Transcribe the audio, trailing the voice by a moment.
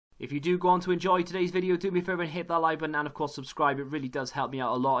If you do go on to enjoy today's video, do me a favour and hit that like button and of course subscribe. It really does help me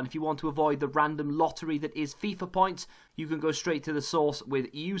out a lot. And if you want to avoid the random lottery that is FIFA points, you can go straight to the source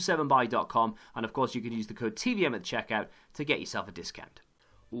with u7buy.com, and of course you can use the code TVM at checkout to get yourself a discount.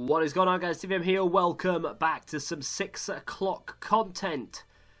 What is going on, guys? TVM here. Welcome back to some 6 o'clock content.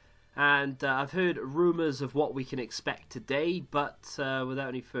 And I've heard rumours of what we can expect today, but without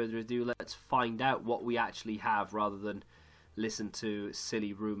any further ado, let's find out what we actually have rather than listen to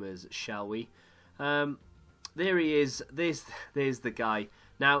silly rumours, shall we? There he is. There's the guy.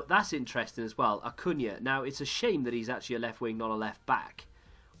 Now, that's interesting as well. Acuna. Now, it's a shame that he's actually a left wing, not a left back.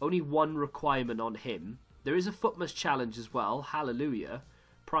 Only one requirement on him. There is a Futmas challenge as well. Hallelujah.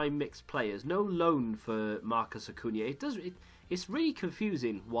 Prime mixed players. No loan for Marcus Acuna. It's really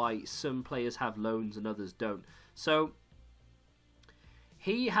confusing why some players have loans and others don't. So,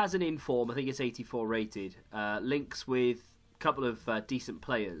 he has an inform. I think it's 84 rated. Links with couple of decent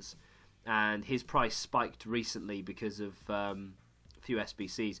players, and his price spiked recently because of a few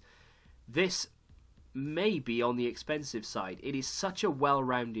Sbcs. This may be on the expensive side. It is such a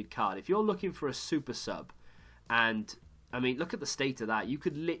well-rounded card. If you're looking for a super sub, and I mean, look at the state of that. You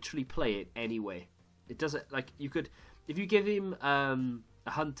could literally play it anyway. It doesn't, like, you could, if you give him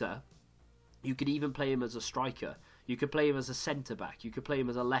a hunter, you could even play him as a striker. You could play him as a centre back. You could play him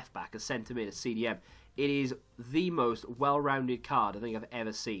as a left back, a centre mid, a CDM. It is the most well-rounded card I think I've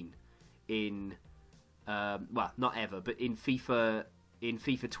ever seen in, well, not ever, but in FIFA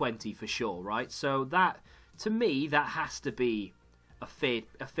 20 for sure, right? So that, to me, that has to be a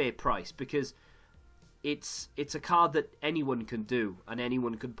fair price, because it's a card that anyone can do and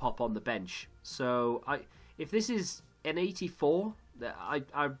anyone can pop on the bench. So if this is an 84,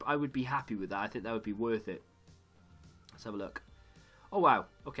 I would be happy with that. I think that would be worth it. Let's have a look. Oh, wow.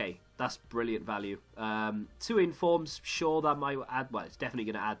 Okay, that's brilliant value. 2 informs, sure, that might add... Well, it's definitely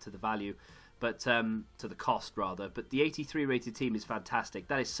going to add to the value, but to the cost, rather. But the 83 rated team is fantastic.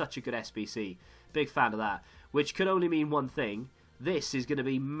 That is such a good SBC. Big fan of that. Which can only mean one thing. This is going to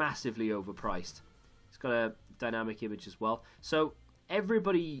be massively overpriced. It's got a dynamic image as well. So,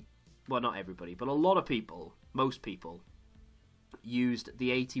 everybody... Well, not everybody, but a lot of people, most people, used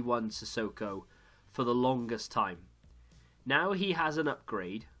the 81 Sissoko for the longest time. Now he has an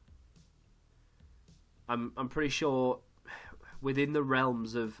upgrade. I'm pretty sure within the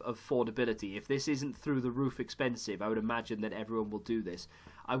realms of affordability. If this isn't through the roof expensive, I would imagine that everyone will do this.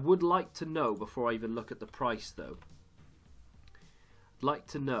 I would like to know, before I even look at the price though, I'd like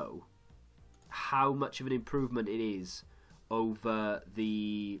to know how much of an improvement it is over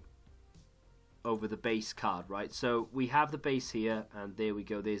the base card, right? So we have the base here, and there we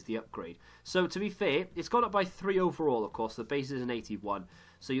go, there's the upgrade. So to be fair, it's gone up by 3 overall, of course. The base is an 81,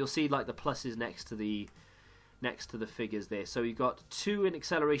 so you'll see like the pluses next to the figures there. So you've got 2 in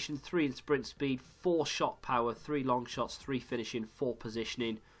acceleration, 3 in sprint speed, 4 shot power, 3 long shots, 3 finishing, 4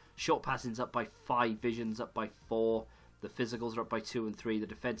 positioning. Short passing's up by 5, vision's up by 4, the physicals are up by 2 and 3, the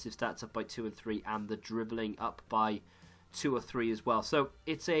defensive stats up by 2 and 3, and the dribbling up by 2 or 3 as well. So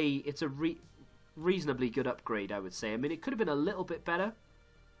it's a reasonably good upgrade, I would say. I mean, it could have been a little bit better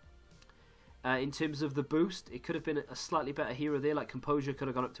in terms of the boost. It could have been a slightly better hero there, like Composure could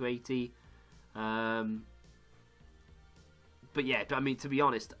have gone up to 80. But yeah, I mean, to be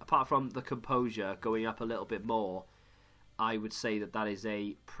honest, apart from the Composure going up a little bit more, I would say that that is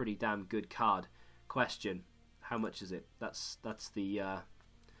a pretty damn good card. Question, how much is it? That's the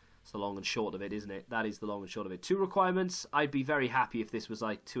long and short of it, isn't it? That is the long and short of it. 2 requirements. I'd be very happy if this was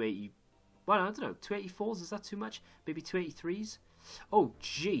like 280. Well, I don't know, 284s, is that too much? Maybe 283s? Oh,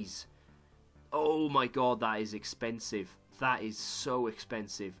 jeez. Oh my god, that is expensive. That is so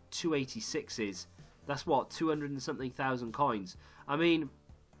expensive. 286s. That's what, 200 and something thousand coins. I mean,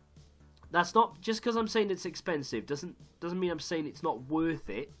 that's not, just because I'm saying it's expensive, doesn't mean I'm saying it's not worth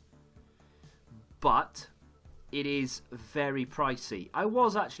it. But it is very pricey. I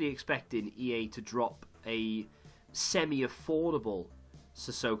was actually expecting EA to drop a semi-affordable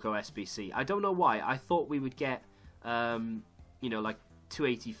Sissoko SBC. I don't know why. I thought we would get, you know, like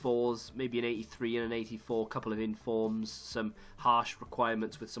 284s, maybe an 83 and an 84, couple of informs, some harsh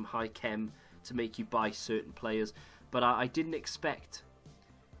requirements with some high chem to make you buy certain players. But I didn't expect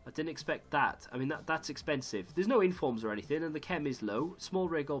that. I mean, that's expensive. There's no informs or anything, and the chem is low. Small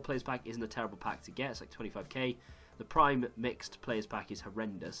rare gold players pack isn't a terrible pack to get. It's like 25k. The prime mixed players pack is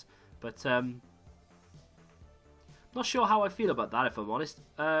horrendous, but not sure how I feel about that, if I'm honest.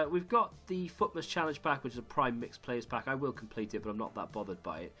 We've got the Futmas Challenge pack, which is a prime mixed players pack. I will complete it, but I'm not that bothered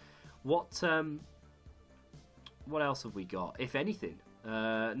by it. What else have we got, if anything?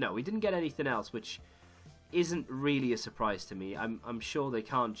 No, we didn't get anything else, which isn't really a surprise to me. I'm sure they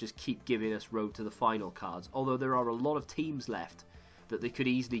can't just keep giving us Road to the Final cards, although there are a lot of teams left that they could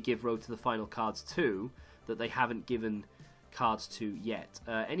easily give Road to the Final cards to that they haven't given cards to yet.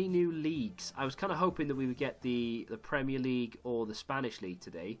 Any new leagues? I was kind of hoping that we would get the Premier League or the Spanish League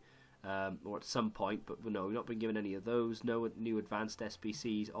today, or at some point, but no, we've not been given any of those. No new advanced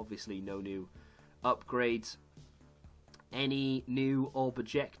SBCs, obviously no new upgrades. Any new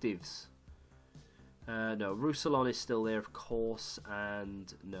objectives? No, Roussillon is still there, of course,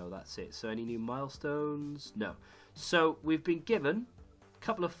 and no, that's it. So any new milestones? No. So we've been given a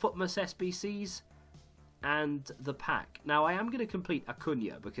couple of Futmas SBCs and the pack. Now, I am going to complete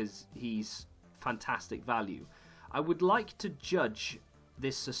Acuna because he's fantastic value. I would like to judge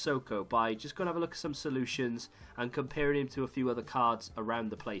this Sissoko by just going to have a look at some solutions and comparing him to a few other cards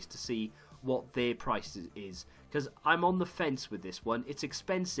around the place to see what their price is, because I'm on the fence with this one. It's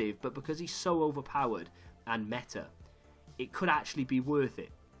expensive, but because he's so overpowered and meta, it could actually be worth it.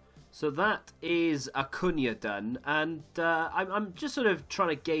 So that is Acuna done, and I'm just sort of trying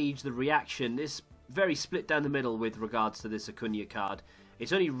to gauge the reaction. It's very split down the middle with regards to this Acuna card.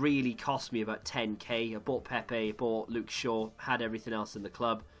 It's only really cost me about 10k. I bought Pepe, I bought Luke Shaw, had everything else in the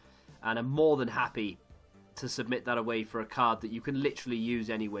club, and I'm more than happy to submit that away for a card that you can literally use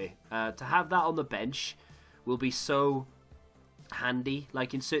anyway. To have that on the bench will be so handy.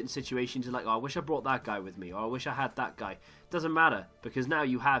 Like in certain situations, you're like, oh, I wish I brought that guy with me, or I wish I had that guy. Doesn't matter, because now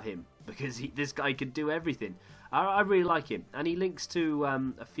you have him, because this guy can do everything. I really like him, and he links to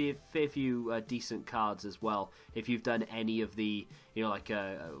a fair few decent cards as well. If you've done any of the, you know, like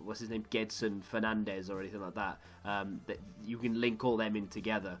what's his name, Gedson Fernandez or anything like that, that you can link all them in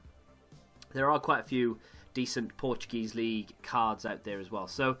together. There are quite a few decent Portuguese league cards out there as well.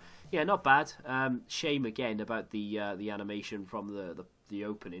 So yeah, not bad. Shame again about the animation from the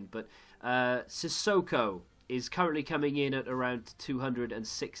opening, but Sissoko is currently coming in at around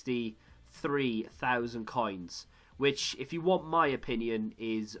 263,000 coins, which, if you want my opinion,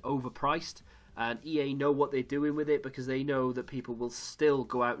 is overpriced. And EA know what they're doing with it, because they know that people will still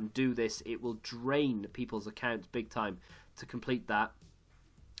go out and do this. It will drain people's accounts big time to complete that.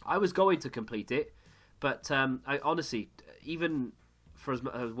 I was going to complete it, but I honestly, even for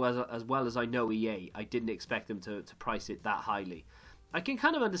as well as I know EA, I didn't expect them to price it that highly. I can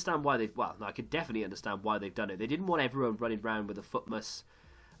kind of understand why they've, well, no, I can definitely understand why they've done it. They didn't want everyone running around with a Futmas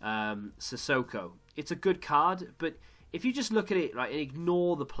Sissoko. It's a good card, but if you just look at it, right, and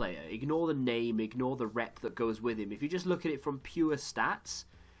ignore the player, ignore the name, ignore the rep that goes with him, if you just look at it from pure stats,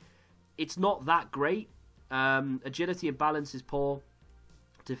 it's not that great. Agility and balance is poor.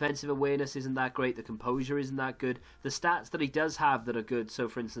 Defensive awareness isn't that great. The composure isn't that good. The stats that he does have that are good, so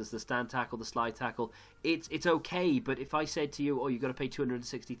for instance the stand tackle, the slide tackle, it's okay. But if I said to you, oh, you've got to pay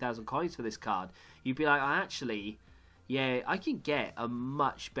 260,000 coins for this card, you'd be like, actually, yeah, I can get a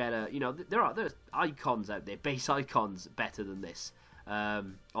much better, you know, there's icons out there, base icons better than this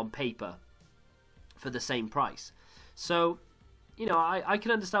on paper for the same price. So, you know, I can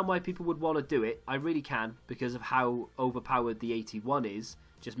understand why people would want to do it. I really can, because of how overpowered the 81 is.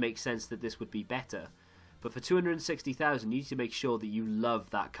 Just makes sense that this would be better. But for 260,000, you need to make sure that you love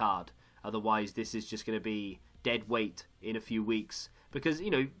that card. Otherwise, this is just going to be dead weight in a few weeks. Because,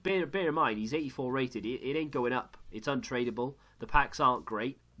 you know, bear in mind, he's 84 rated. It ain't going up. It's untradeable. The packs aren't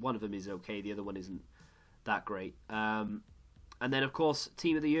great. One of them is okay. The other one isn't that great. And then, of course,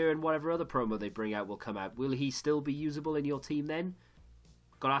 Team of the Year and whatever other promo they bring out will come out. Will he still be usable in your team then?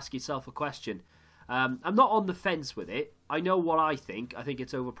 Got to ask yourself a question. I'm not on the fence with it. I know what I think. I think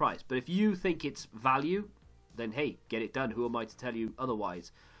it's overpriced. But if you think it's value, then hey, get it done. Who am I to tell you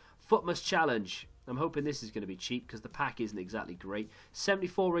otherwise? Futmas Challenge. I'm hoping this is going to be cheap because the pack isn't exactly great.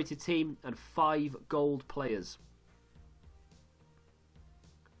 74 rated team and 5 gold players.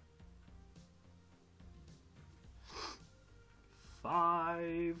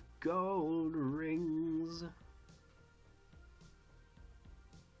 Five gold rings.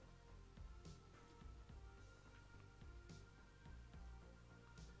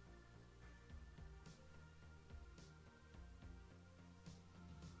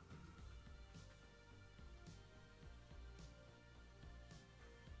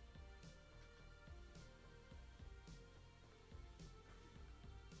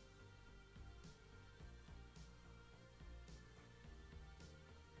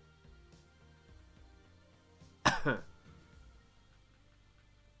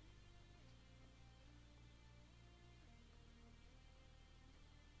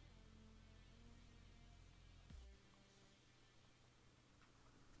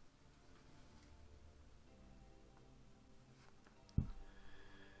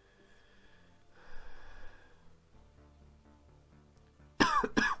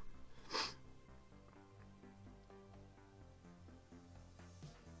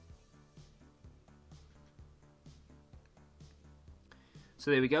 So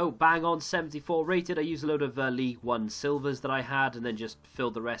there we go, bang on 74 rated. I used a load of League 1 silvers that I had and then just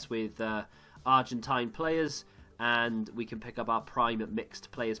filled the rest with Argentine players, and we can pick up our prime mixed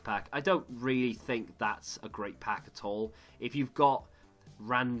players pack. I don't really think that's a great pack at all. If you've got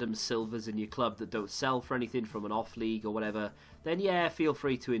random silvers in your club that don't sell for anything from an off league or whatever, then yeah, feel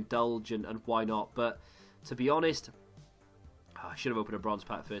free to indulge and why not. But to be honest, I should have opened a bronze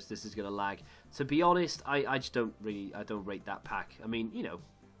pack first. This is going to lag. To be honest, I just don't rate that pack. I mean, you know,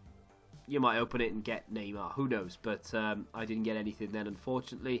 you might open it and get Neymar, who knows? But I didn't get anything then,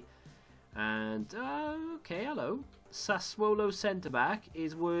 unfortunately. And okay, hello. Sassuolo centre back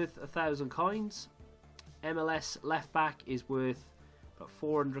is worth 1,000 coins. MLS left back is worth about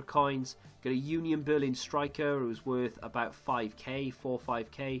 400 coins. Got a Union Berlin striker who's worth about 5k,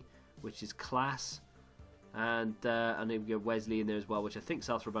 5k, which is class. And then we got Wesley in there as well, which I think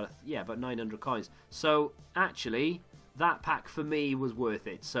sells for about about 900 coins. So actually, that pack for me was worth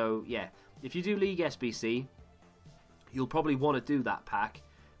it. So yeah, if you do League SBC, you'll probably want to do that pack,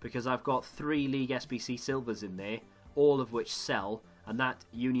 because I've got 3 League SBC silvers in there, all of which sell, and that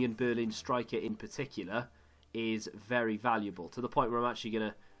Union Berlin striker in particular is very valuable, to the point where I'm actually going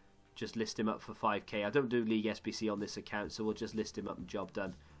to just list him up for 5k. I don't do League SBC on this account, so we'll just list him up and job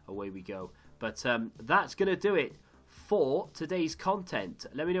done. Away we go. But that's going to do it for today's content.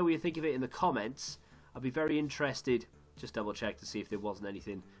 Let me know what you think of it in the comments. I'll be very interested. Just double check to see if there wasn't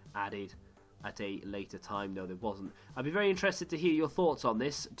anything added at a later time. No, there wasn't. I'd be very interested to hear your thoughts on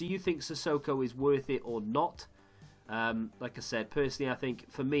this. Do you think Sissoko is worth it or not? Like I said, personally, I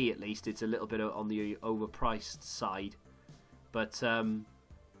think, for me at least, it's a little bit on the overpriced side. But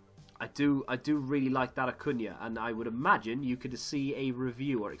I do really like that Acuna, and I would imagine you could see a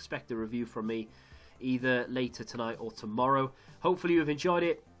review or expect a review from me either later tonight or tomorrow. Hopefully you've enjoyed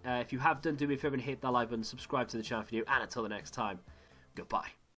it. If you have done, do me a favour and hit that like button, subscribe to the channel for you, and until the next time, goodbye.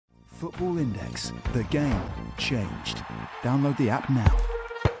 Football Index, the game changed. Download the app now.